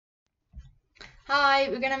Hi,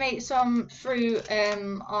 we're going to make some fruit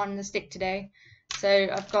on the stick today. So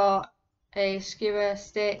I've got a skewer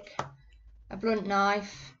stick, a blunt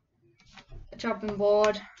knife, a chopping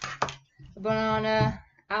board, a banana,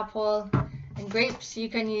 apple and grapes. You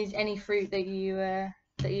can use any fruit that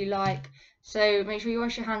you like. So make sure you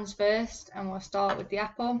wash your hands first, and we'll start with the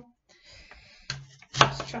apple.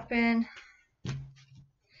 Just chop in a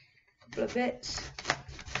couple of bits.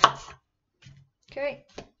 Okay.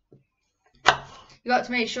 You got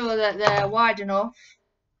to make sure that they're wide enough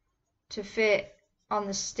to fit on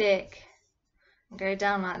the stick and go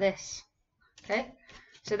down like this. Okay,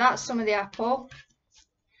 so that's some of the apple.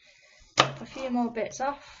 Pop a few more bits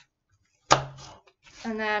off,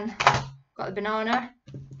 and then got the banana.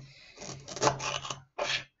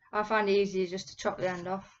 I find it easier just to chop the end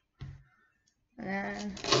off, and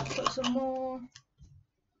then put some more.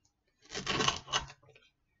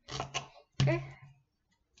 Okay.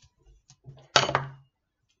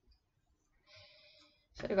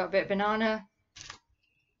 So we've got a bit of banana,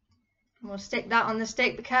 and we'll stick that on the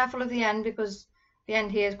stick. Be careful of the end because the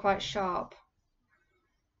end here is quite sharp.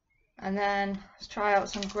 And then let's try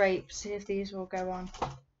out some grapes, see if these will go on.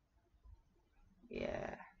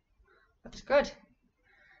 Yeah, that's good.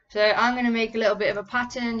 So I'm going to make a little bit of a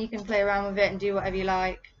pattern. You can play around with it and do whatever you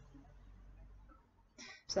like.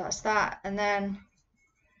 So that's that, and then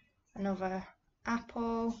another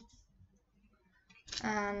apple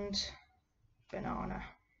and banana.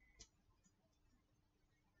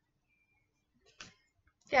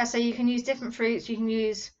 Yeah, so you can use different fruits. You can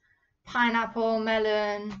use pineapple,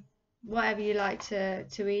 melon, whatever you like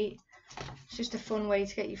to eat. It's just a fun way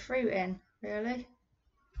to get your fruit in, really.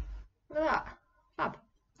 Look at that. Fab.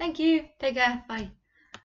 Thank you. Take care. Bye.